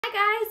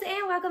Hi guys,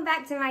 and welcome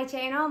back to my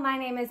channel. My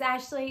name is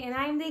Ashley and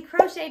I'm the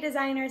crochet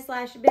designer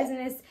slash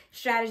business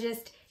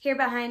strategist here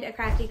behind A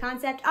Crafty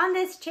Concept. On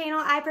this channel,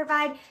 I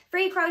provide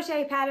free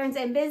crochet patterns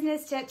and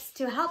business tips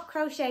to help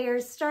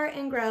crocheters start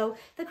and grow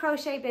the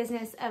crochet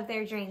business of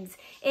their dreams.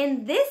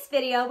 In this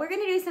video, we're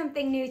going to do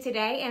something new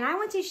today, and I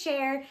want to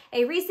share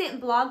a recent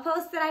blog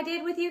post that I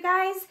did with you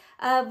guys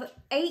of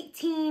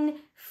 18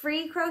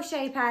 free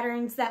crochet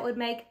patterns that would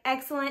make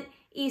excellent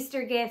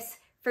Easter gifts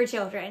for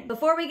children.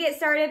 Before we get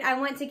started, I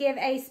want to give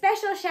a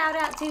special shout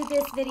out to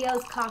this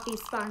video's coffee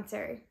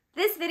sponsor.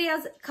 This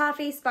video's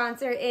coffee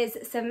sponsor is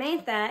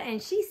Samantha,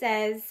 and she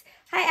says,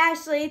 "Hi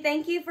Ashley,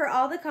 thank you for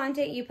all the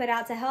content you put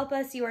out to help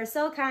us. You are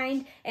so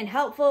kind and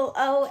helpful,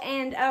 oh,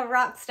 and a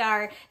rock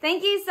star."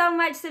 Thank you so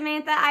much,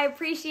 Samantha. I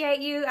appreciate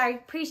you. I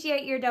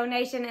appreciate your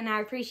donation, and I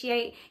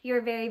appreciate your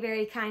very,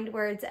 very kind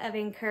words of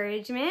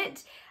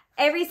encouragement.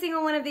 Every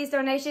single one of these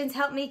donations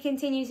help me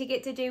continue to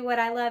get to do what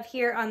I love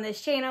here on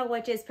this channel,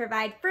 which is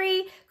provide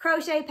free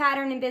crochet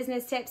pattern and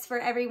business tips for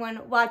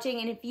everyone watching.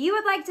 And if you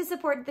would like to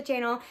support the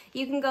channel,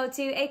 you can go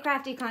to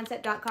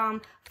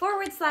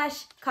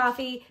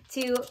acraftyconcept.com/coffee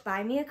to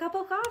buy me a cup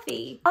of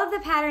coffee. All of the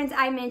patterns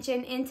I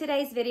mentioned in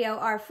today's video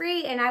are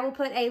free, and I will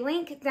put a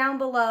link down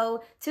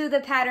below to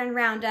the pattern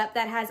roundup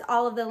that has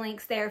all of the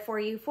links there for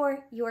you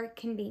for your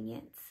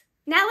convenience.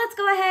 Now let's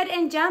go ahead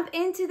and jump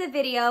into the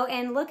video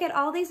and look at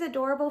all these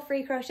adorable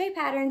free crochet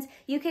patterns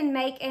you can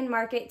make and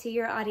market to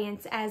your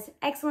audience as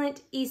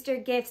excellent Easter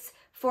gifts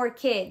for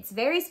kids.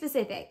 Very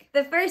specific.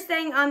 The first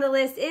thing on the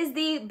list is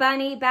the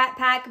bunny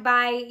backpack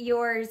by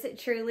yours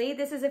truly.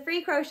 This is a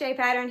free crochet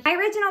pattern. My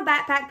original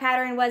backpack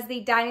pattern was the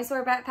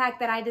dinosaur backpack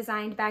that I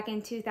designed back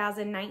in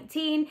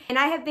 2019, and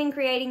I have been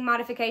creating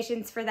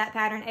modifications for that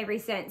pattern ever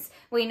since.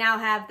 We now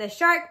have the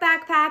shark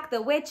backpack,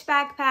 the witch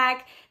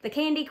backpack, the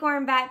candy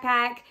corn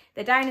backpack,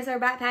 the dinosaur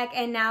backpack,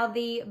 and now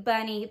the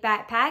bunny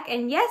backpack.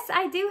 And yes,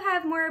 I do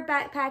have more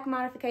backpack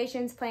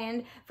modifications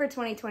planned for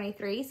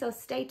 2023, so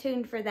stay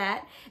tuned for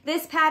that.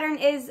 This pattern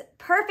is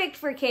perfect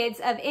for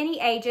kids of any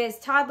ages,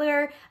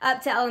 toddler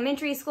up to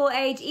elementary school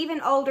age, even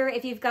older.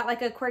 If you've got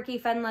like a quirky,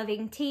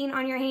 fun-loving teen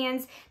on your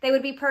hands, they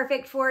would be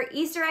perfect for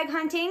Easter egg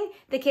hunting.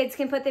 The kids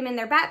can put them in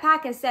their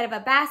backpack instead of a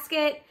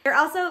basket. They're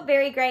also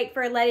very great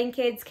for letting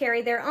kids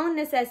carry their own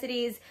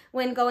necessities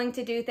when going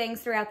to do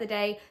things throughout the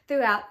day,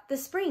 throughout the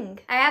spring.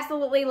 I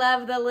absolutely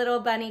love the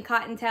little bunny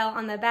cottontail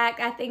on the back.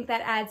 I think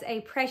that adds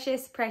a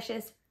precious,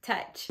 precious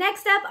touch.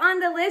 Next up on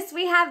the list,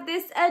 we have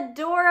this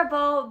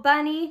adorable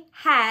bunny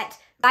hat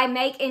by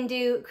Make and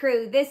Do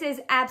Crew. This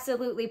is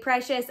absolutely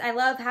precious. I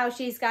love how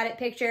she's got it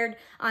pictured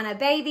on a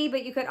baby,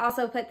 but you could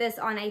also put this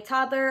on a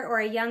toddler or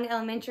a young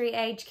elementary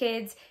age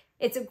kids.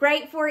 It's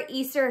great for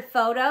Easter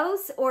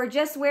photos or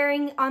just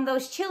wearing on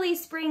those chilly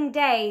spring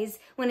days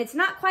when it's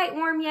not quite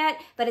warm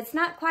yet, but it's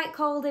not quite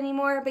cold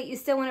anymore, but you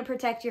still want to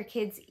protect your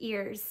kids'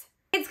 ears.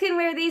 Kids can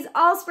wear these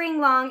all spring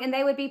long, and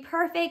they would be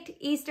perfect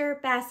Easter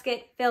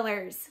basket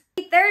fillers.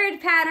 The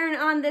third pattern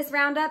on this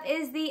roundup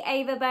is the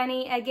Ava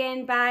Bunny,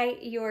 again by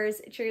yours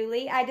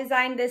truly. I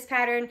designed this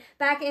pattern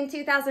back in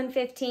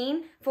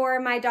 2015 for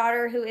my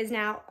daughter, who is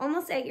now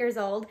almost 8 years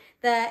old.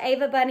 The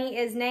Ava Bunny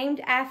is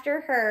named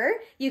after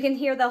her. You can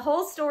hear the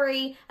whole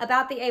story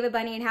about the Ava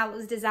Bunny and how it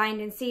was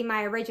designed and see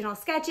my original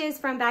sketches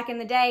from back in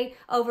the day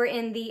over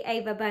in the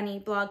Ava Bunny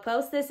blog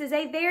post. This is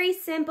a very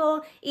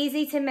simple,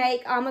 easy to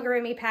make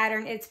amigurumi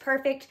pattern. It's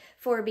perfect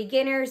for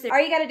beginners.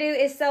 All you gotta do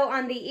is sew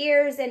on the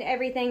ears, and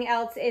everything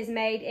else is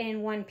made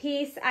in one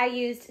piece. I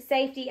used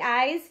safety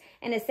eyes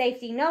and a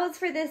safety nose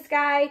for this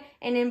guy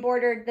and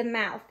embroidered the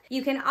mouth.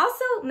 You can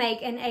also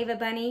make an Ava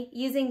Bunny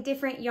using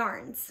different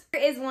yarns.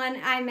 Here is one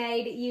I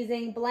made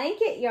using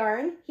blanket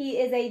yarn. He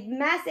is a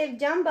massive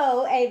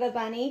jumbo Ava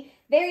Bunny.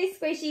 Very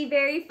squishy,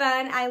 very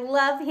fun. I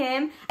love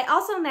him. I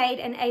also made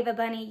an Ava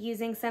Bunny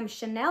using some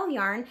Chanel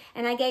yarn,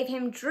 and I gave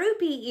him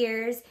droopy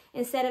ears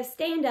instead of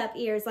stand-up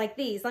ears like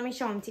these. Let me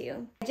show them to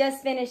you. I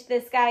just finished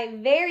this guy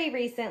very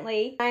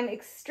recently. I'm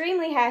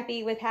extremely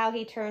happy with how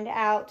he turned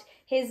out.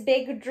 His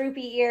big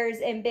droopy ears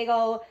and big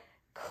old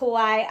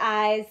kawaii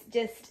eyes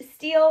just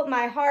steal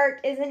my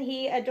heart. Isn't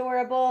he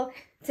adorable?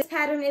 This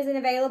pattern isn't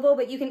available,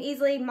 but you can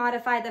easily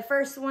modify the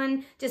first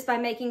one just by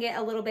making it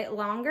a little bit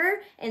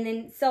longer and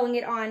then sewing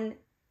it on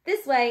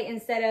this way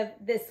instead of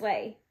this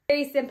way.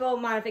 Very simple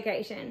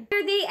modification.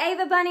 For the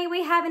Ava Bunny,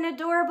 we have an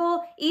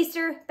adorable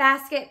Easter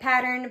basket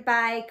pattern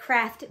by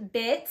Craft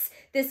Bits.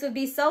 This would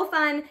be so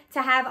fun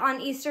to have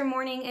on Easter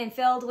morning and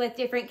filled with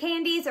different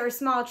candies or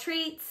small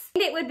treats.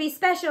 And it would be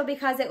special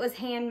because it was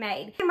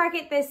handmade. You can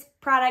market this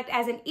product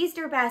as an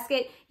Easter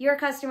basket your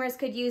customers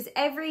could use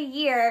every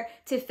year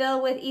to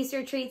fill with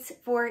Easter treats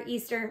for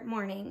Easter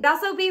morning. It'd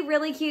also be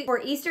really cute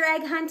for Easter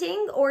egg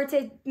hunting, or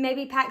to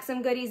maybe pack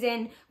some goodies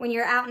in when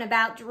you're out and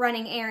about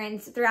running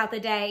errands throughout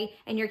the day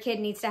and your kid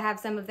needs to have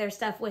some of their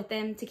stuff with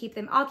them to keep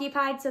them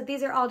occupied. So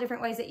these are all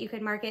different ways that you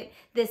could market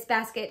this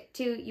basket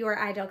to your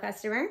ideal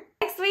customer.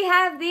 Next Next, we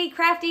have the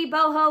Crafty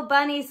Boho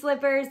Bunny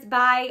Slippers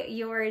by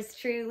yours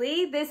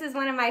truly. This is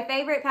one of my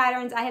favorite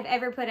patterns I have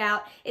ever put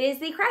out. It is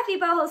the Crafty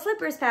Boho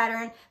Slippers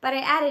pattern, but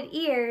I added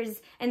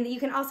ears, and you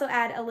can also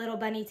add a little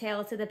bunny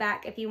tail to the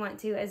back if you want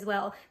to as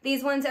well.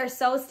 These ones are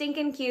so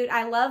stinking cute.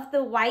 I love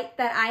the white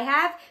that I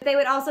have. They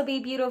would also be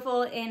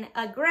beautiful in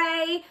a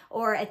gray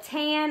or a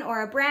tan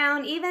or a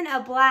brown, even a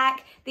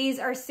black. These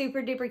are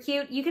super duper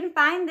cute. You can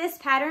find this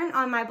pattern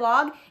on my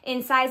blog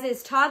in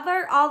sizes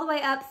toddler all the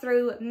way up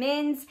through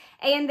men's,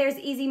 and there's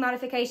easy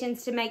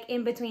modifications to make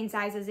in between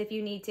sizes if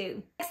you need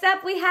to. Next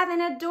up, we have an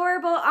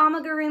adorable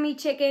Amigurumi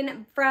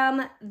Chicken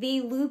from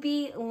the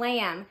Loopy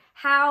Lamb.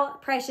 How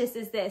precious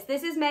is this?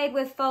 This is made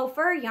with faux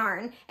fur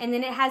yarn, and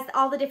then it has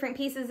all the different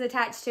pieces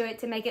attached to it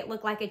to make it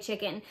look like a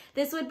chicken.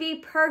 This would be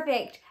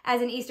perfect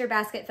as an Easter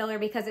basket filler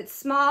because it's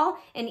small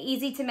and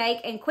easy to make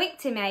and quick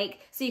to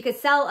make, so you could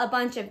sell a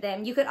bunch of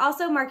them. You could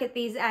also market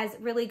these as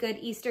really good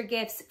Easter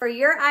gifts for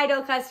your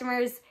idol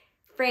customers,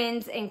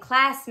 friends, and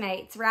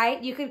classmates,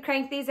 right? You could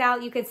crank these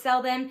out. You could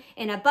sell them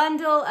in a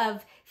bundle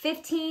of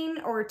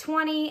 15 or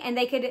 20, and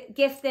they could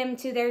gift them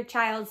to their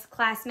child's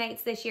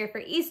classmates this year for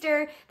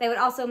Easter. They would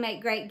also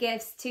make great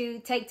gifts to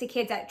take to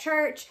kids at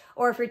church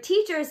or for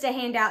teachers to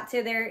hand out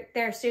to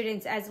their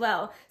students as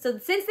well. So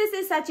since this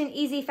is such an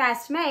easy,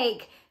 fast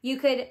make, you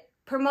could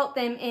promote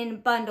them in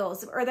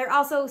bundles, or they're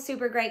also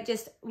super great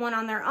just one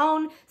on their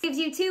own. It gives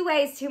you two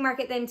ways to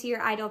market them to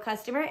your idol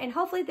customer, and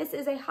hopefully this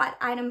is a hot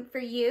item for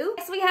you.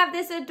 Next, we have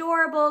this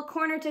adorable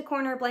corner to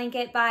corner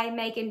blanket by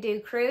Make and Do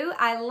Crew.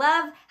 I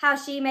love how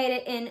she made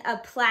it in a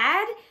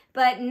plaid,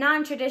 but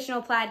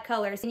non-traditional plaid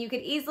colors. And you could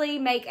easily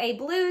make a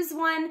blues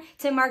one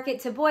to market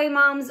to boy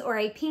moms, or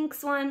a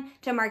pinks one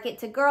to market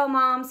to girl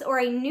moms, or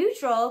a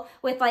neutral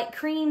with like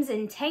creams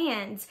and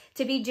tans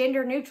to be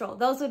gender neutral.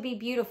 Those would be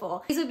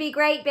beautiful. These would be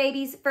great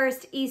babies'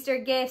 first Easter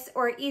gifts,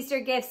 or Easter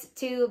gifts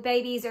to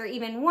babies or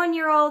even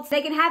 1-year-olds.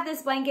 They can have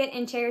this blanket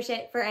and cherish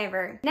it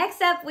forever.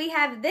 Next up, we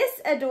have this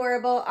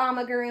adorable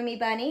Amigurumi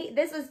bunny.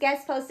 This was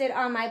guest posted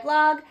on my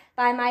blog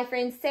by my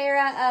friend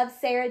Sarah of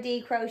Sarah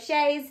D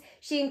Crochets.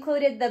 She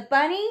included the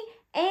bunny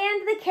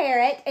and the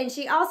carrot, and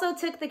she also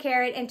took the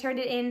carrot and turned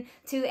it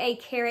into a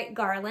carrot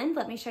garland.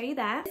 Let me show you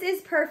that. This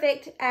is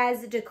perfect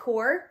as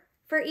decor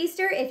for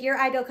Easter. If your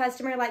idol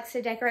customer likes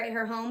to decorate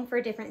her home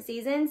for different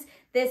seasons,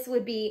 this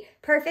would be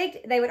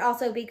perfect. They would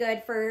also be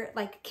good for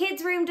like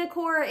kids' room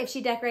decor if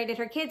she decorated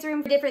her kids'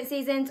 room for different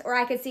seasons, or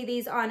I could see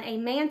these on a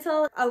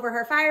mantle over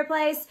her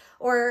fireplace,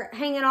 or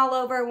hanging all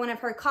over one of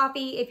her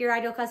coffee. If your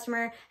idol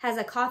customer has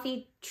a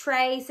coffee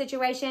tray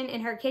situation in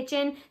her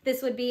kitchen,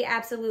 this would be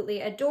absolutely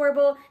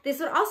adorable.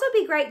 This would also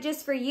be great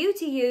just for you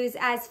to use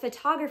as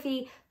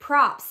photography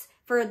props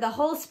for the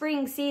whole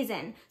spring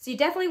season. So you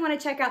definitely want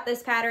to check out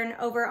this pattern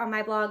over on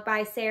my blog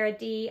by Sarah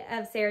D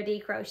of Sarah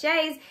D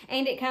Crochets,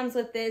 and it comes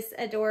with this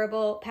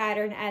adorable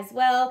pattern as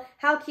well.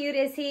 How cute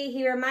is he?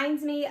 He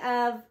reminds me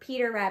of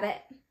Peter Rabbit.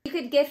 You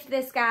could gift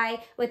this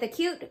guy with a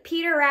cute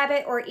Peter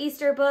Rabbit or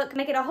Easter book,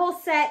 make it a whole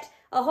set,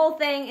 a whole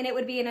thing, and it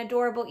would be an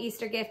adorable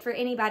Easter gift for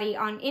anybody,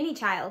 on any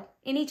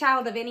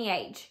child of any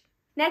age.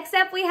 Next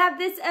up, we have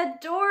this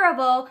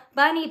adorable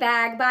bunny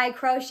bag by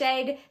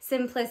Crocheted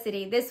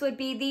Simplicity. This would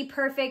be the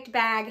perfect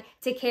bag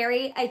to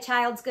carry a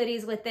child's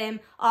goodies with them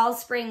all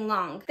spring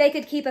long. They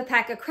could keep a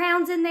pack of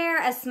crowns in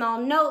there, a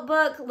small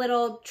notebook,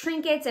 little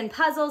trinkets and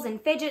puzzles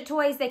and fidget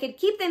toys. They could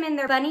keep them in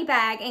their bunny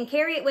bag and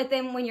carry it with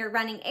them when you're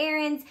running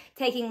errands,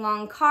 taking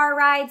long car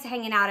rides,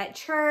 hanging out at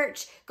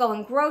church,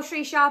 going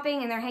grocery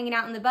shopping, and they're hanging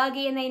out in the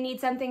buggy and they need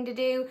something to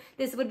do.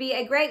 This would be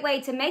a great way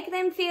to make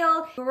them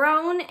feel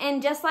grown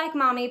and just like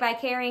mommy by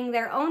carrying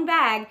their own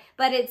bag,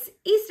 but it's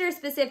Easter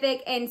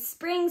specific and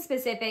spring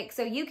specific,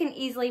 so you can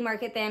easily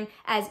market them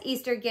as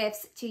Easter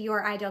gifts to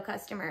your ideal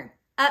customer.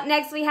 Up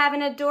next, we have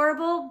an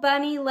adorable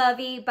bunny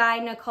Lovey by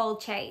Nicole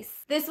Chase.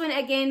 This one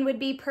again would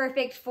be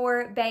perfect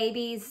for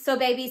babies. So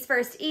babies'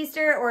 first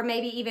Easter, or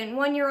maybe even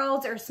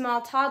 1-year-olds or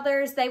small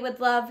toddlers, they would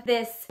love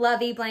this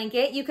Lovey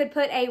blanket. You could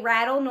put a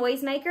rattle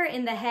noisemaker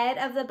in the head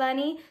of the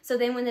bunny, so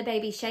then when the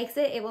baby shakes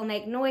it, it will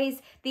make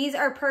noise. These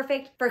are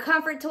perfect for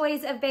comfort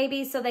toys of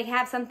babies, so they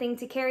have something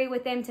to carry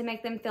with them to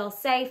make them feel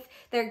safe.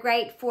 They're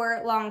great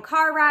for long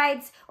car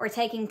rides or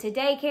taking to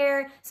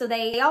daycare, so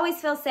they always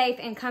feel safe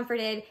and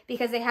comforted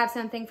because they have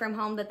something from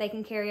home that they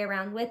can carry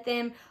around with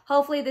them.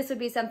 Hopefully this would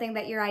be something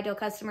that your ideal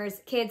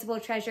customers' kids will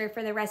treasure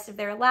for the rest of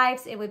their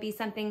lives. It would be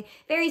something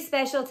very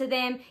special to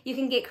them. You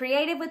can get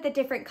creative with the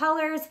different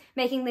colors,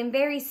 making them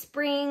very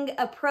spring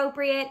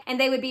appropriate, and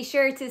they would be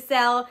sure to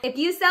sell. If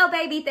you sell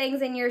baby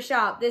things in your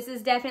shop, this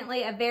is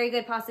definitely a very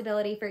good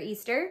possibility for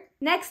Easter.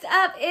 Next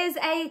up is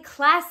a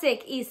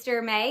classic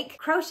Easter make,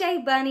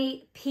 Crochet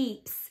Bunny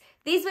Peeps.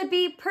 These would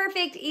be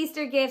perfect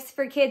Easter gifts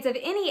for kids of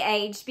any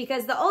age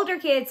because the older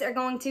kids are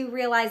going to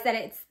realize that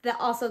it's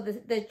also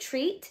the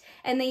treat,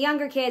 and the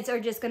younger kids are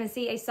just going to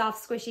see a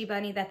soft, squishy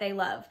bunny that they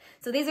love.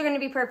 So these are going to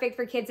be perfect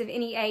for kids of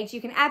any age.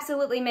 You can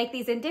absolutely make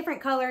these in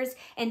different colors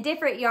and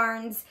different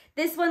yarns.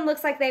 This one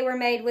looks like they were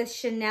made with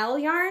Chanel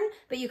yarn,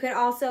 but you could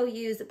also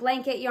use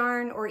blanket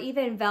yarn or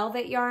even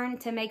velvet yarn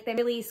to make them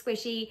really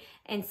squishy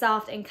and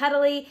soft and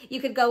cuddly.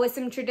 You could go with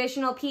some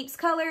traditional Peeps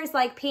colors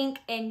like pink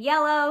and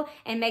yellow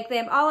and make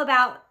them all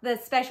about the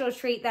special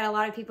treat that a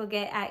lot of people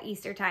get at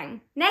Easter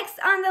time. Next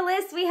on the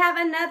list, we have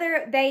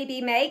another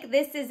baby make.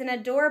 This is an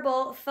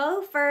adorable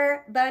faux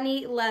fur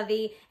bunny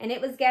Lovey, and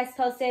it was guest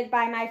posted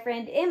by my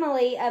friend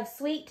Emily of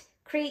Sweet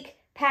Creek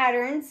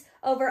Patterns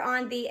over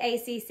on the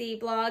ACC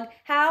blog.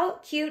 How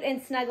cute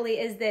and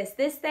snuggly is this?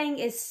 This thing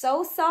is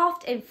so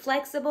soft and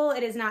flexible.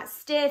 It is not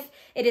stiff.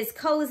 It is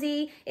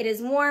cozy. It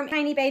is warm.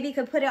 Tiny baby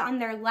could put it on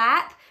their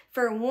lap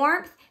for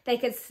warmth. They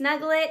could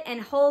snuggle it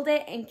and hold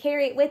it and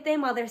carry it with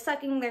them while they're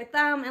sucking their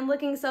thumb and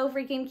looking so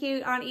freaking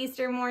cute on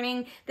Easter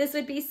morning. This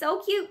would be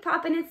so cute,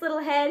 popping its little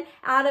head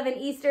out of an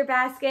Easter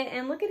basket,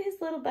 and look at his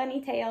little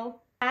bunny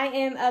tail. I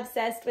am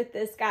obsessed with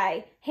this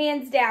guy,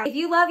 hands down. If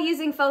you love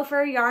using faux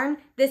fur yarn,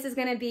 this is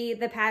gonna be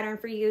the pattern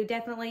for you.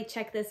 Definitely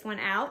check this one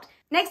out.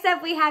 Next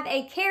up, we have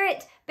a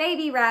carrot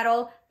baby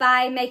rattle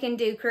by Make and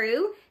Do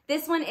Crew.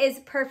 This one is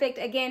perfect,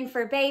 again,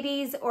 for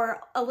babies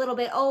or a little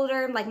bit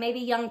older, like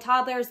maybe young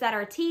toddlers that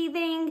are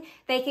teething.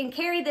 They can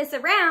carry this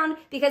around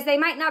because they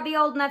might not be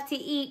old enough to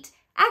eat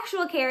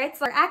actual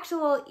carrots or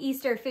actual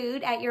Easter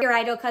food at your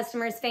idol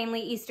customers'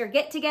 family Easter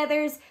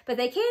get-togethers, but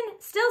they can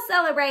still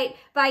celebrate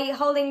by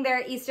holding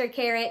their Easter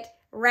carrot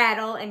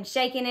rattle and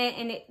shaking it,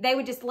 and they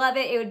would just love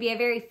it. It would be a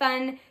very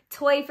fun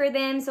toy for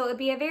them, so it would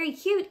be a very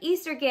cute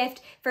Easter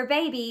gift for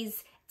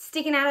babies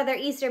sticking out of their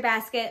Easter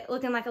basket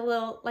looking like a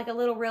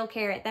little real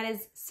carrot. That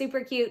is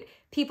super cute.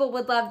 People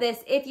would love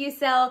this. If you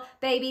sell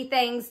baby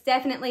things,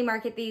 definitely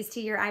market these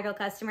to your idol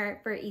customer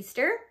for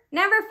Easter.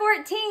 Number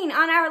 14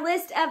 on our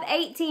list of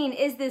 18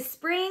 is the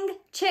Spring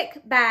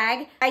Chick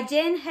Bag by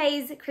Jen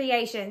Hayes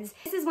Creations.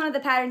 This is one of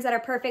the patterns that are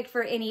perfect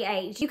for any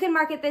age. You can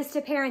market this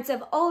to parents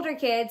of older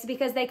kids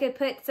because they could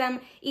put some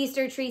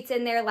Easter treats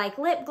in there like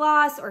lip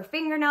gloss or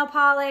fingernail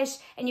polish,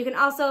 and you can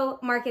also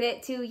market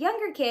it to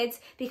younger kids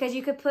because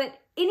you could put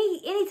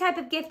any type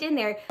of gift in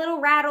there. Little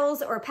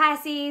rattles or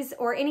passies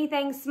or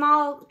anything,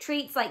 small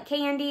treats like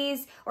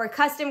candies or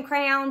custom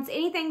crowns,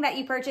 anything that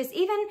you purchase,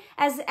 even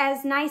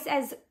as nice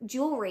as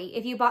jewelry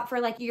if you bought for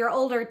like your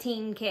older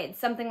teen kids,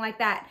 something like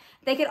that.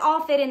 They could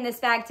all fit in this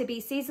bag to be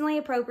seasonally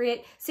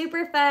appropriate,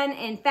 super fun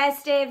and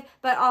festive,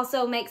 but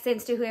also make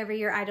sense to whoever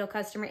your idol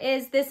customer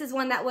is. This is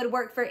one that would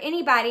work for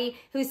anybody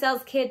who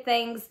sells kid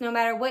things, no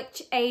matter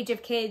which age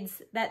of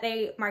kids that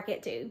they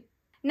market to.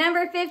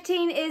 Number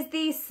 15 is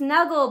the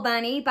Snuggle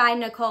Bunny by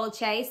Nicole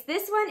Chase.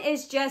 This one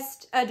is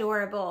just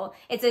adorable.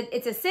 It's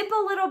a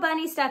simple little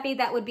bunny stuffy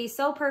that would be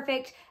so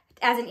perfect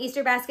as an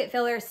Easter basket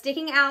filler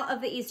sticking out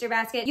of the Easter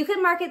basket. You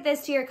could market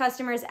this to your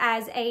customers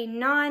as a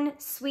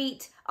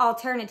non-sweet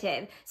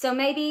alternative. So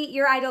maybe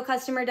your idol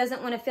customer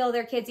doesn't want to fill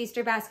their kid's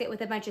Easter basket with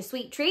a bunch of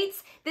sweet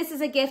treats. This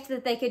is a gift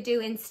that they could do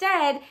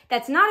instead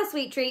that's not a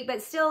sweet treat,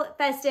 but still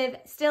festive,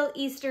 still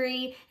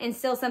Eastery, and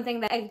still something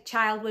that a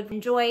child would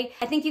enjoy.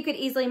 I think you could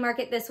easily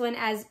market this one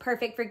as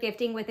perfect for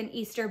gifting with an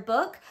Easter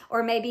book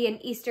or maybe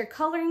an Easter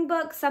coloring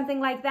book,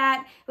 something like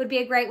that would be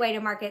a great way to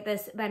market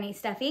this bunny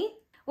stuffy.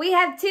 We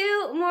have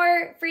two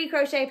more free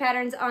crochet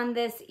patterns on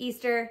this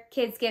Easter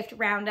Kids Gift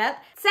Roundup.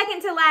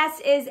 Second to last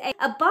is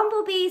a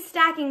bumblebee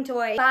stacking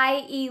toy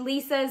by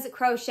Elisa's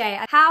Crochet.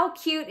 How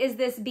cute is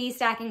this bee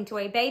stacking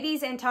toy?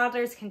 Babies and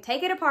toddlers can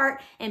take it apart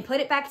and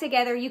put it back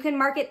together. You can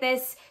market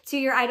this to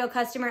your idol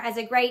customer as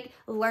a great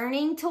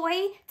learning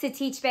toy to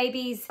teach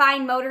babies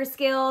fine motor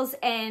skills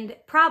and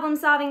problem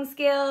solving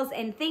skills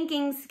and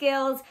thinking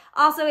skills.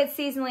 Also, it's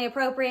seasonally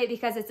appropriate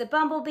because it's a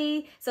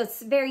bumblebee, so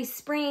it's very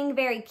spring,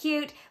 very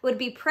cute. Would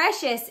be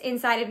precious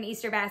inside of an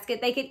Easter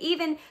basket. They could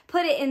even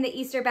put it in the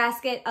Easter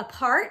basket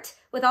apart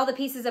with all the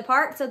pieces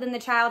apart, so then the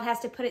child has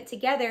to put it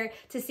together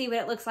to see what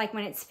it looks like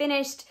when it's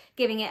finished,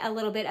 giving it a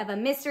little bit of a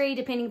mystery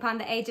depending upon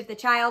the age of the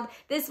child.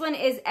 This one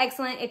is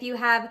excellent if you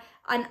have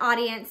an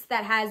audience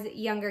that has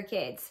younger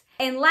kids.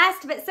 And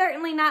last but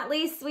certainly not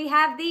least, we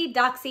have the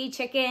Doxie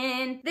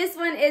Chicken. This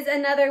one is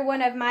another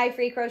one of my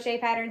free crochet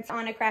patterns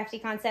on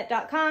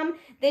acraftyconcept.com.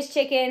 This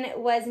chicken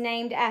was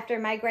named after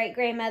my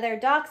great-grandmother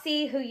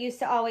Doxie, who used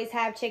to always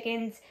have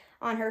chickens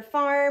on her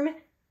farm.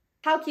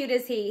 How cute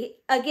is he?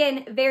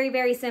 Again, very,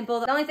 very simple.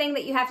 The only thing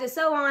that you have to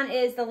sew on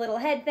is the little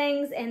head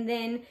things, and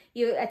then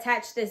you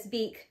attach this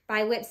beak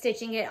by whip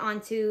stitching it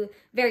onto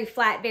very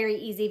flat, very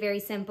easy, very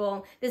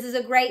simple. This is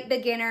a great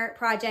beginner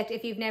project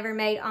if you've never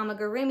made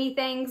amigurumi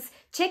things.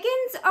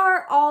 Chickens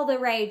are all the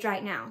rage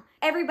right now.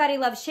 Everybody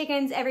loves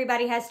chickens.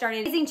 Everybody has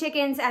started raising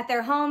chickens at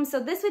their home.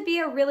 So this would be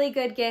a really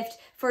good gift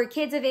for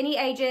kids of any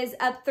ages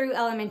up through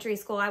elementary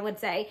school, I would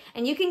say.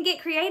 And you can get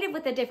creative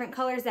with the different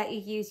colors that you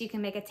use. You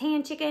can make a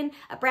tan chicken,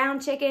 a brown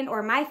chicken,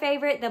 or my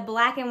favorite, the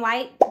black and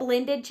white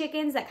blended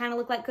chickens that kind of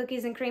look like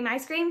cookies and cream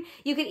ice cream.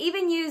 You could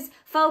even use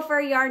faux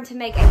fur yarn to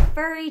make a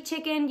furry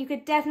chicken. You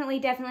could definitely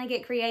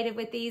get creative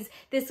with these.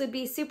 This would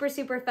be super,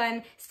 super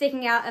fun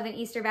sticking out of an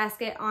Easter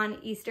basket on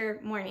Easter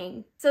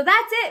morning. So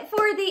that's it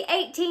for the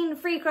 18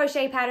 free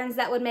crochet patterns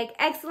that would make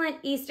excellent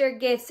Easter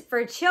gifts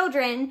for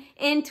children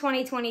in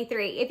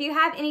 2023. If you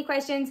have any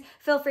questions,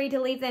 feel free to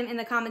leave them in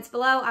the comments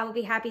below. I will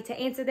be happy to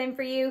answer them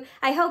for you.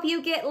 I hope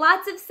you get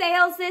lots of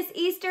sales this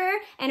Easter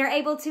and are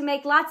able to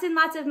make lots and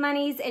lots of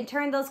monies and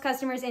turn those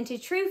customers into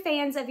true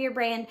fans of your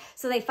brand,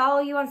 so they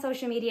follow you on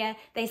social media,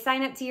 they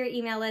sign up to your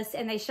email list,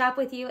 and they shop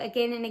with you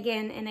again and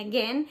again and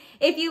again.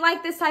 If you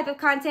like this type of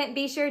content,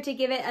 be sure to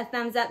give it a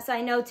thumbs up so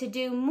I know to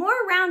do more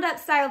roundup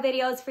style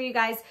videos for you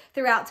guys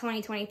throughout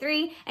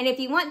 2023. And if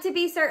you want to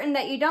be certain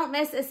that you don't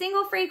miss a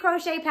single free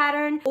crochet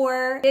pattern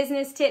or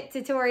business tip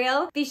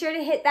tutorial, be sure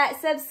to hit that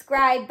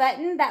subscribe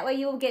button. That way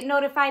you will get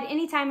notified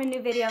anytime a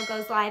new video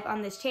goes live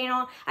on this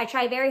channel. I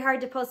try very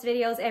hard to post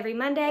videos every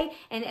Monday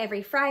and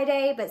every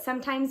Friday, but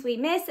sometimes we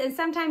miss and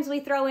sometimes we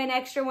throw in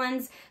extra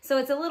ones. So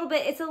it's a little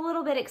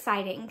bit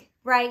exciting,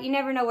 right? You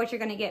never know what you're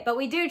gonna get, but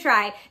we do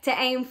try to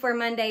aim for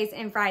Mondays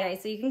and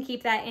Fridays, so you can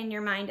keep that in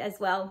your mind as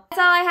well.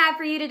 That's all I have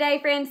for you today,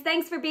 friends.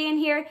 Thanks for being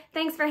here.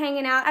 Thanks for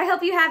hanging out. I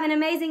hope you have an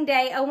amazing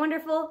day, a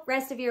wonderful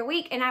rest of your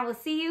week, and I will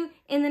see you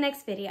in the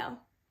next video.